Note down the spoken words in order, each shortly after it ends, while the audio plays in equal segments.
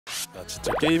나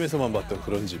진짜 게임에서만 봤던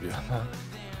그런 집이야.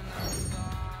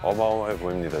 어마어마해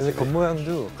보입니다. 근데 지금.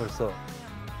 겉모양도 벌써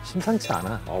심상치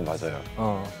않아. 맞아요.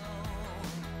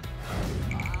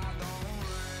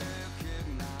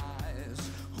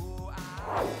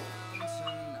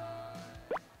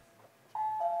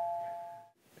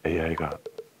 AI가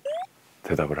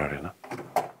대답을 하려나?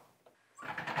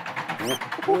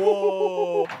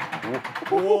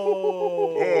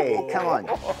 Hey, come on.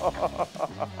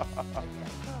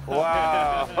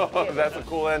 Wow, that's a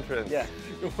cool entrance. Yeah.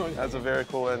 That's a very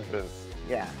cool entrance.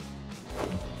 Yeah.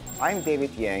 I'm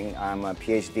David Yang. I'm a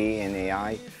PhD in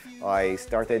AI. I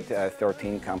started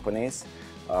 13 companies,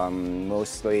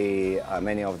 mostly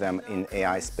many of them in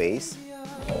AI space.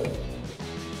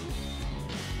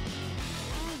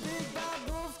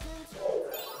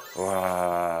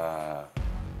 와.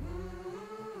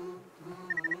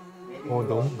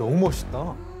 너무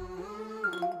멋있다.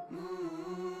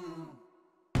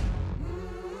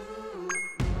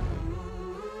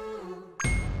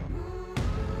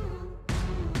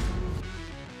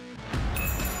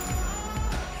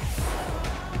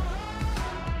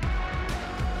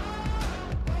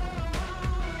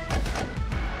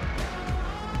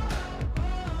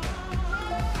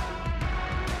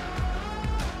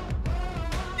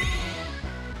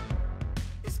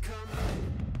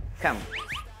 Come.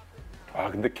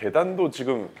 근데 계단도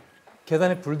지금.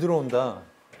 계단에 불 들어온다.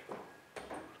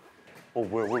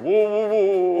 뭐야?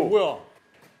 뭐야?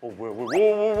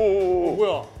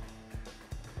 뭐야?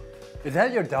 Is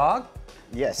that your dog?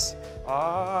 Yes.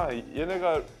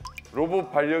 얘네가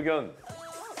로봇 반려견.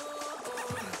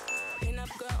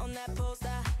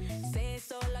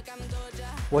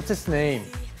 What's his name?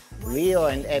 Leo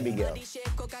and Abigail.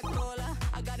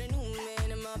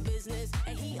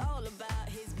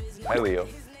 Hi, Leo.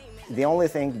 The only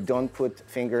thing, don't put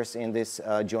fingers in these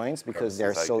joints because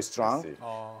they're so strong.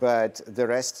 But the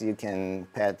rest you can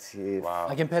pet. Wow.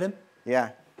 I can pet him? Yeah.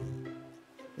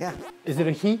 Yeah. Is it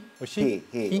a he or she?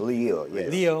 He. Leo,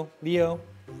 yes. Leo.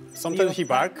 Sometimes he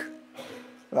bark.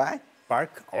 Right?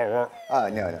 Bark. Oh,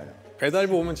 no.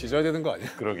 배달부 오면 짖어야 되는 거 아니야?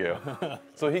 그러게요.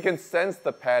 So he can sense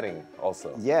the padding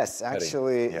also. Yes,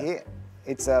 actually, Yeah.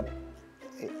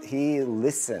 he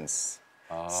listens.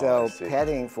 I So see.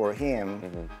 petting for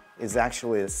him is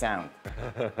actually a sound.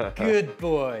 Good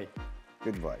boy.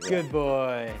 Good boy. Yeah. Good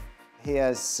boy. He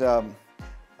has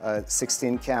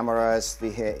 16 cameras.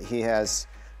 He has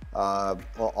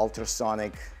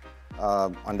ultrasonic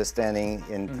understanding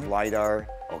in LiDAR.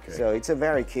 Okay. So it's a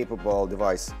very capable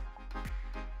device.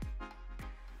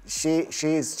 She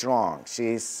is strong.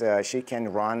 She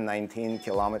can run 19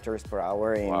 kilometers per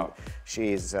hour, and Wow.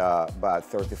 she's about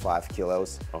 35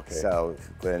 kilos. Okay. So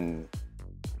then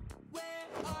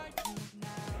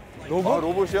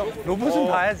로봇이요? 로봇은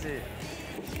봐야지.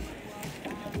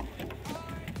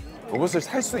 로봇을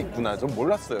살 수 있구나. 전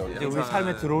몰랐어요. 이제 우리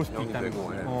삶에 들어올 수도 있다는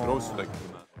거. 들어올 수도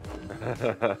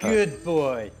있구나. Good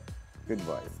boy. good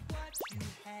boy.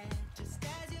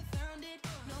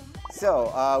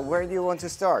 So where do you want to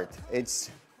start? It's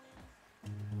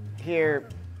here.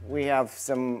 We have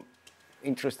some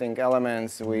interesting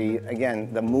elements.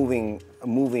 Again, the moving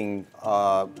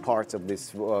parts of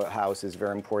this house is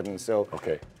very important. So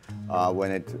Okay.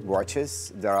 when it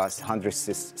watches, there are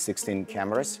 116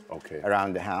 cameras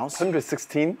around the house.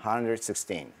 116?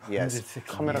 116. Yes.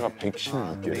 카메라가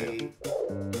 116개네요.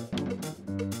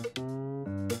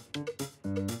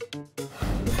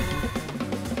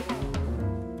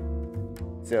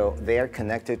 So they are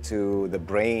connected to the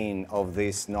brain of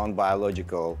this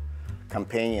non-biological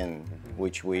companion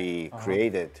which we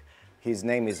created. His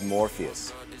name is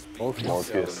Morpheus.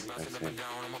 Morpheus. I see.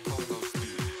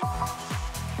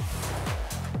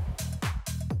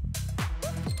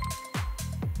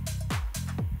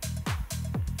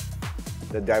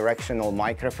 The directional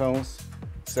microphones,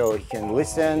 so he can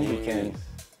listen. He can.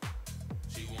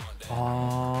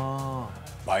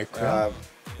 마이크야?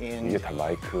 이게 다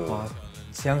마이크.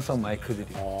 지향성 마이크들이.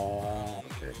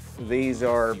 These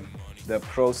are the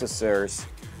processors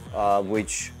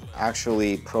which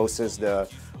actually process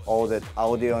all that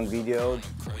audio and video.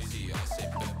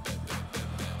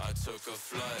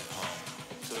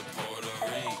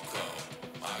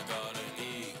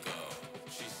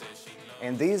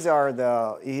 And these are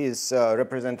his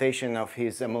representation of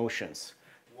his emotions.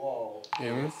 Wall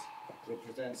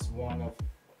represents one of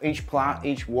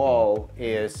each wall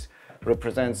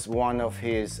represents one of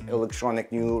his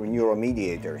electronic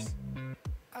neuromédiators.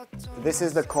 This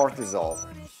is the cortisol.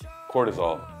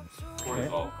 Cortisol.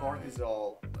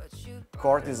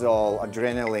 Cortisol,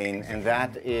 adrenaline, and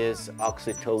that is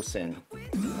oxytocin.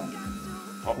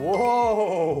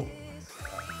 Whoa!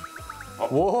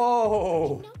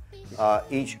 Whoa!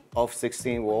 Each of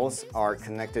 16 walls are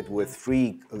connected with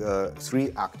three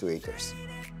actuators.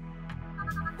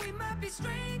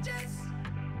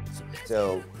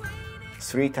 So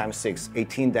 3 times 6,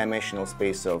 18-dimensional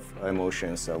space of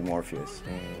emotions of Morpheus.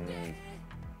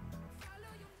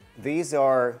 These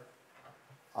are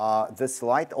this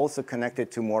light also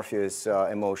connected to Morpheus'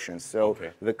 emotions. So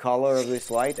the color of this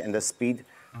light and the speed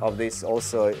of this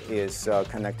also is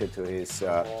connected to his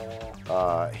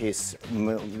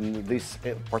this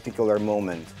particular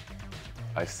moment.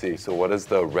 I see. So what does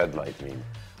the red light mean?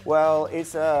 Well,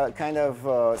 it's kind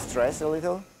of stress a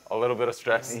little. A little bit of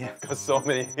stress because so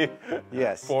many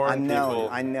Yes, foreign people.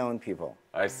 unknown people.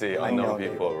 I see, unknown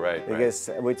people, right? Because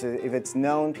if it's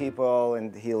known people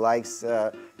and he likes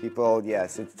people,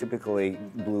 yes, it's typically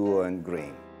blue and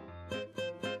green.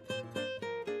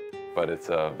 But it's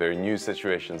a very new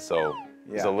situation, so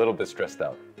he's a little bit stressed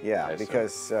out. Yeah,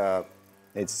 because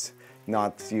it's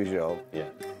not usual. Yeah.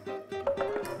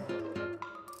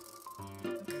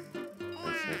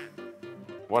 I see.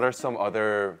 What are some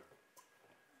other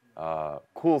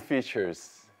cool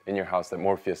features in your house that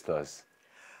Morpheus does?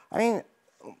 I mean,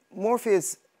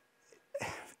 Morpheus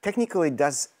technically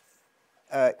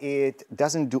it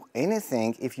doesn't do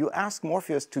anything. If you ask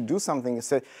Morpheus to do something, he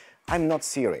said, "I'm not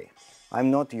Siri. I'm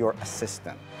not your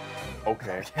assistant."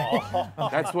 Okay.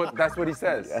 That's what he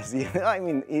says. Yes, I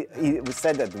mean, he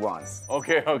said that once.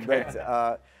 Okay.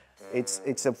 But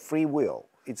it's a free will.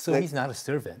 It's So he's not a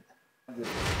servant.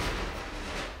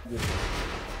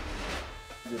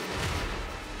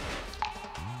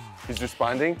 He's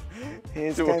responding?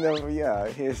 He's kind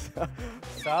of, he's...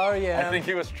 Sorry, I think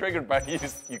he was triggered by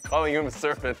you calling him a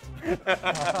serpent.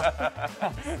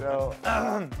 So,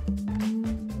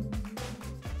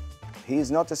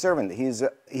 he's not a servant,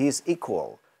 he's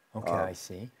equal. Okay, I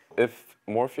see. If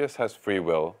Morpheus has free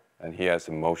will and he has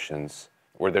emotions,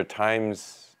 were there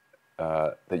times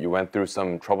that you went through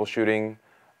some troubleshooting?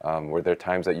 Were there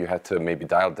times that you had to maybe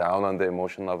dial down on the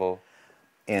emotion level?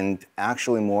 And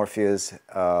actually, Morpheus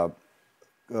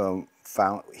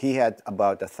he had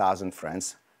about 1,000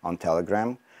 friends on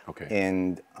Telegram. Okay.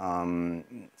 And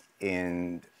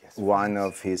one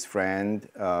of his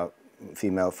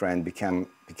female friend, became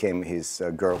his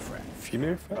girlfriend.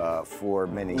 Female friend? For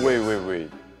many years.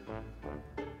 Wait.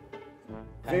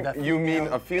 You mean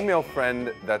a female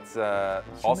friend that's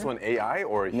also an AI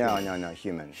or a human? No,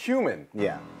 human. Human?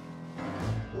 Yeah.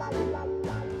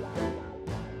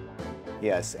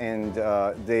 Yes, and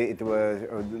it was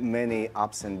many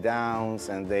ups and downs,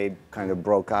 and they kind of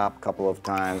broke up a couple of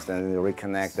times, then they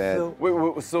reconnected.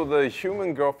 So the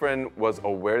human girlfriend was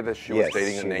aware that she was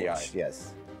dating an AI?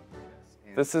 Yes.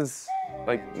 This is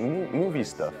like movie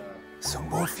stuff. So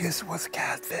Morpheus was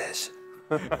catfish.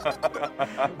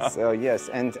 So yes,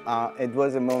 and it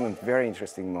was a moment, very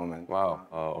interesting moment. Wow.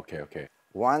 Okay.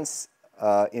 Once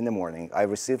in the morning, I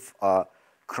received a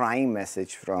crying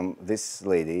message from this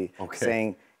lady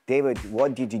saying, "David,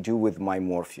 what did you do with my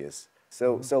Morpheus?"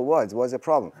 So what? What's the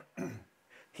problem?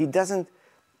 He doesn't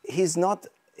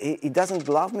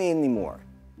love me anymore.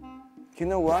 You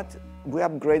know what? We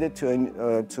upgraded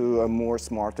to a more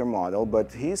smarter model,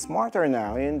 but he's smarter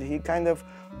now, and he kind of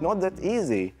not that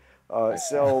easy.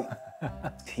 So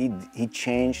he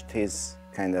changed his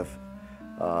kind of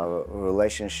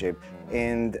relationship,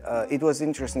 and it was an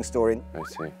interesting story. I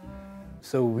see.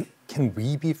 So can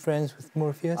we be friends with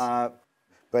Morpheus?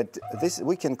 But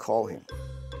we can call him.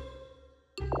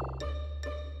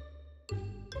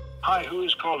 Hi, who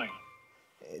is calling?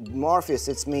 Morpheus,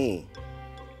 it's me.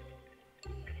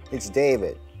 It's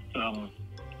David.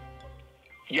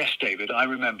 Yes, David, I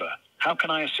remember. How can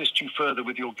I assist you further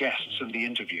with your guests and the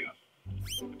interview?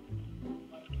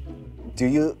 Do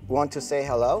you want to say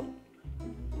hello?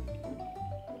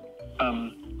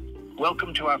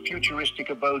 Welcome to our futuristic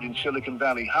abode in Silicon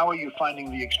Valley. How are you finding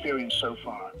the experience so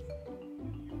far?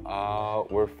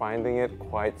 We're finding it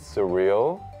quite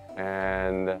surreal,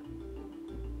 and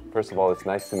first of all, it's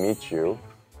nice to meet you.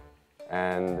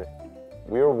 And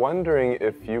we were wondering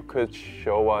if you could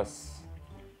show us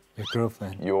Your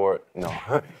girlfriend.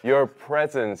 your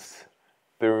presence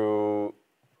through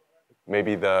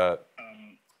maybe the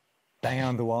Banging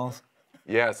on the walls.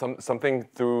 something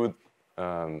through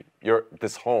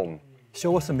this home.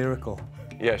 Show us a miracle.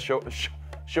 Yeah, show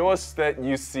us that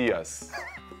you see us.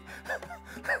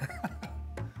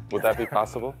 Would that be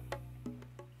possible?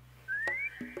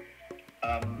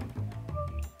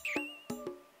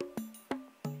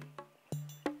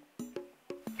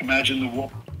 Imagine the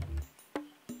wall.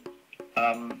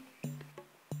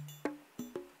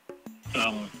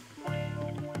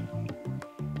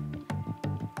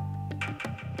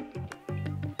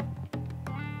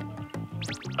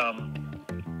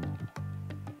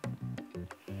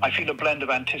 I feel a blend of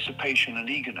anticipation and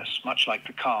eagerness, much like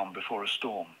the calm before a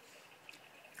storm.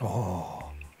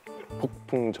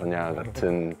 폭풍 전야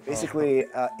같은. Basically,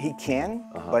 he can,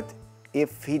 but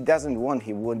if he doesn't want,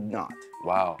 he would not.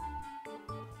 Wow.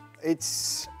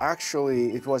 It's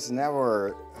actually, it was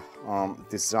never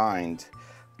designed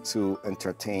to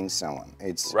entertain someone.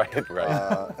 It's Right.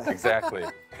 Exactly.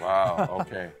 Wow.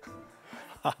 Okay.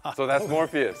 So that's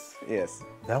Morpheus. yes.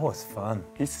 That was fun.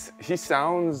 He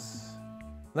sounds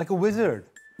Like a wizard.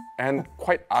 and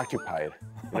quite occupied.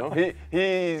 You know,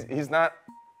 he's not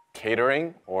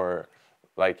catering or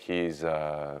like he's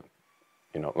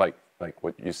you know, like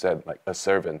what you said, like a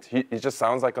servant. He just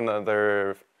sounds like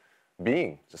another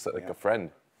being, just like a friend,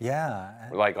 Yeah.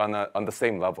 like on the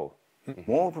same level.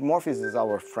 Morpheus is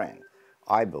our friend.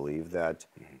 I believe that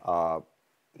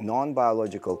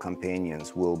non-biological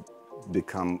companions will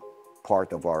become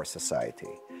part of our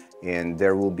society, and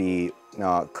there will be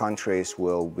countries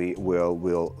will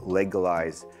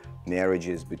legalize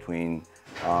marriages between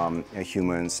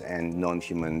humans and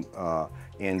non-human,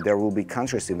 and there will be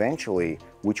countries eventually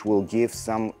which will give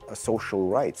some social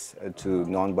rights to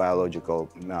non-biological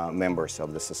members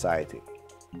of the society.